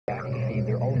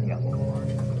own young.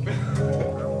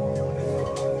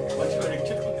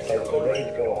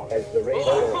 As the rain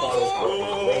follows.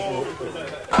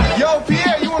 Yo,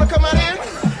 Pierre, you wanna come out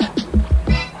here?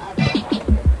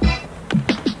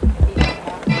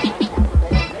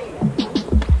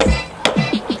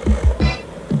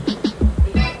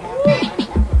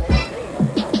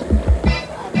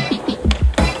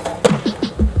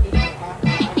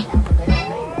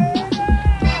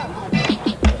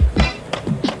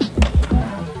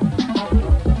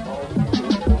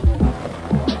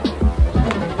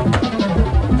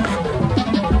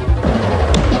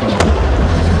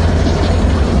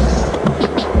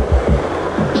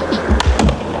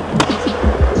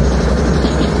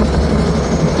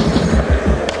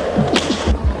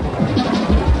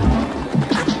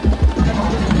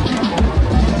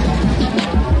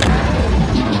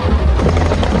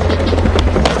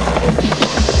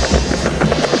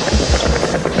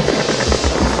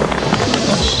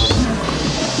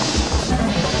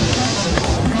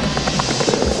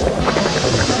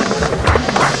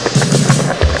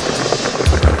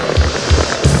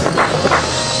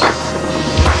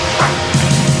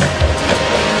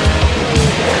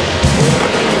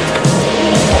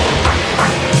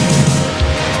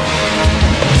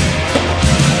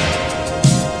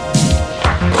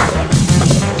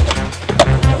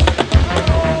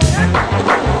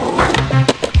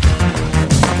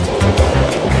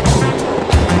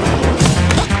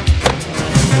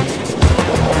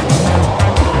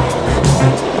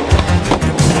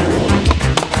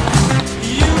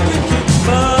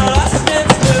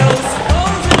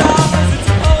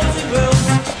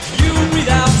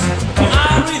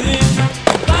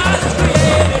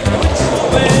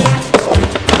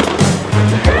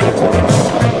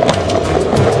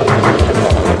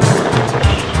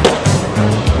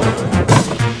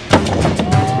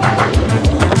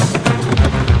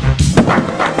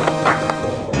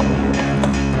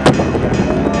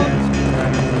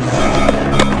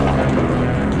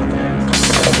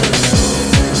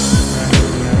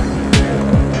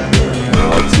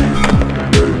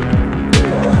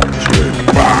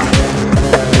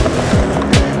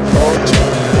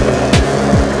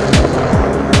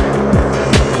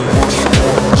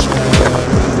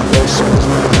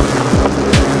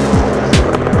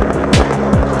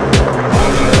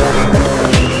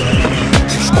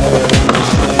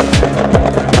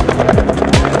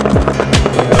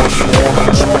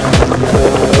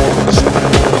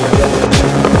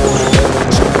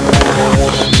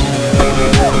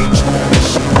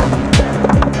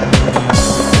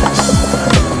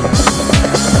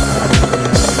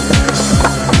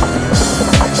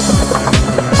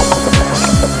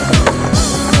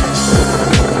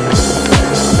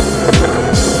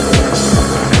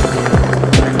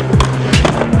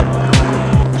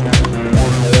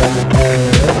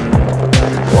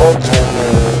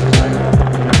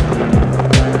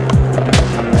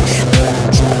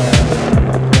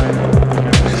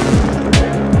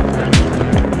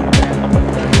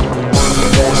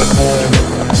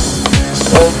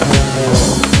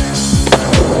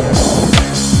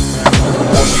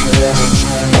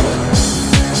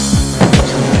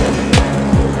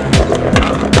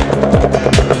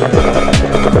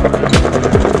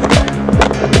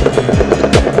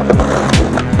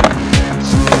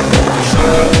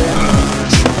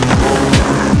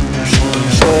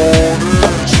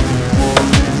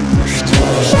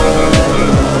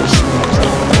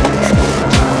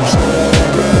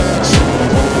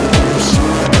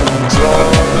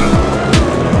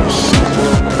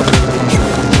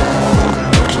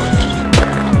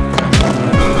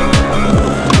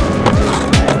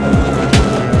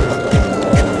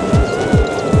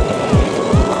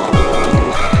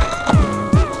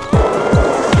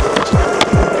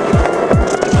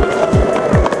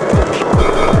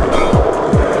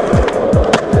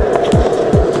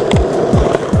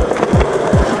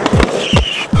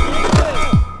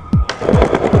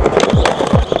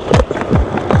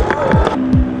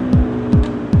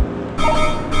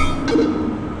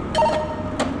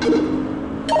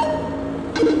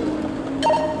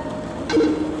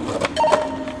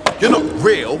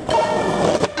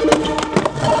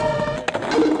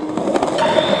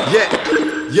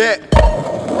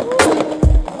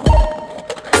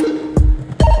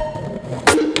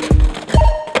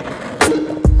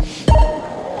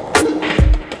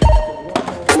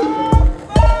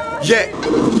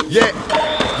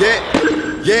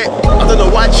 Yeah, I don't know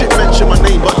why chick mention my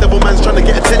name, but devil man's trying to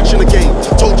get attention again.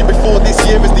 Told you before, this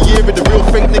year is the year of the real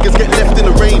fake niggas get left in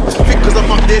the rain. Think cause I'm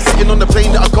up there sitting on the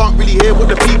plane that I can't really hear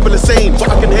what the people are saying, but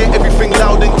I can hear everything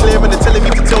loud and clear and they're telling me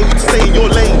to tell you to stay in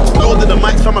your lane. Lord of the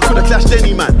mics, fam, I could've clashed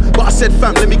any man. But I said,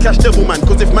 fam, let me clash devil man.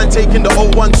 Cause if man taking the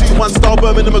 0121 style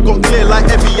Birmingham, I got clear like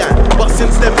Evian. But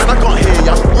since then, man, I can't hear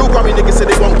ya. Real grubby niggas say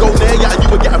they won't go near ya. And you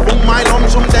would get a boom, my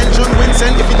noms from Denjon,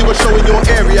 Vincent, if you do a show in your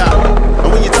area. And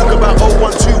when you talk about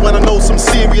 0121, I know some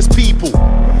serious people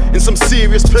in some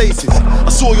serious places. I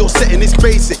saw your setting, it's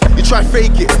basic. You try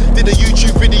fake it. Did a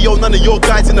YouTube video, none of your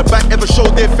guys in the back ever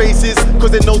showed their faces.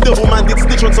 Cause they know devil man did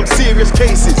snitch on some serious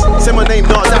cases. Say my name,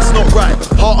 nah, that's not right.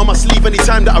 Heart on my sleeve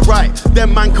anytime that I write.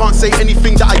 Them man can't say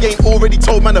anything that I ain't already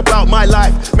told man about my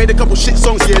life. Made a couple shit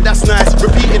songs, yeah, that's nice.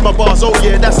 Repeated my bars, oh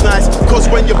yeah, that's nice. Cause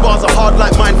when your bars are hard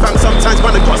like mine, fam, sometimes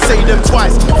man, I gotta say them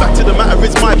twice. Fact of the matter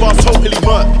is my bars totally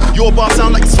murk. Your bars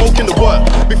sound like you're smoking the work.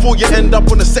 Before you end up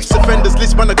on the sex offenders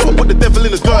list, man, I gotta put the devil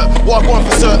in the dirt. Walk on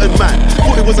for certain man.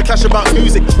 Thought it was a clash about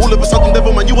music. All of a sudden,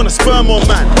 devil man, you wanna sperm on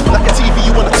man. Like a TV,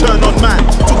 you wanna turn on man.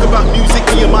 Talk about music,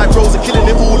 me and my bros are killing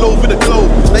it all over the globe.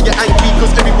 Now you're angry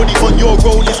cause everybody on your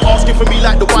roll is asking for me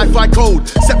like the Wi-Fi code.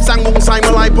 Sep sang won't sign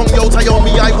my life on yo,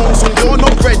 Tayomi, I won't, so you're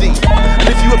not ready. And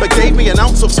if you ever gave me an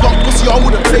ounce of skunk pussy, I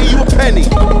wouldn't pay you a penny.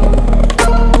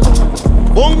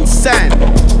 Bong San.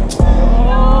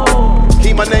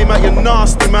 Keep my name out your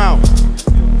nasty mouth.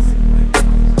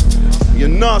 Your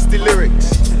nasty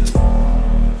lyrics.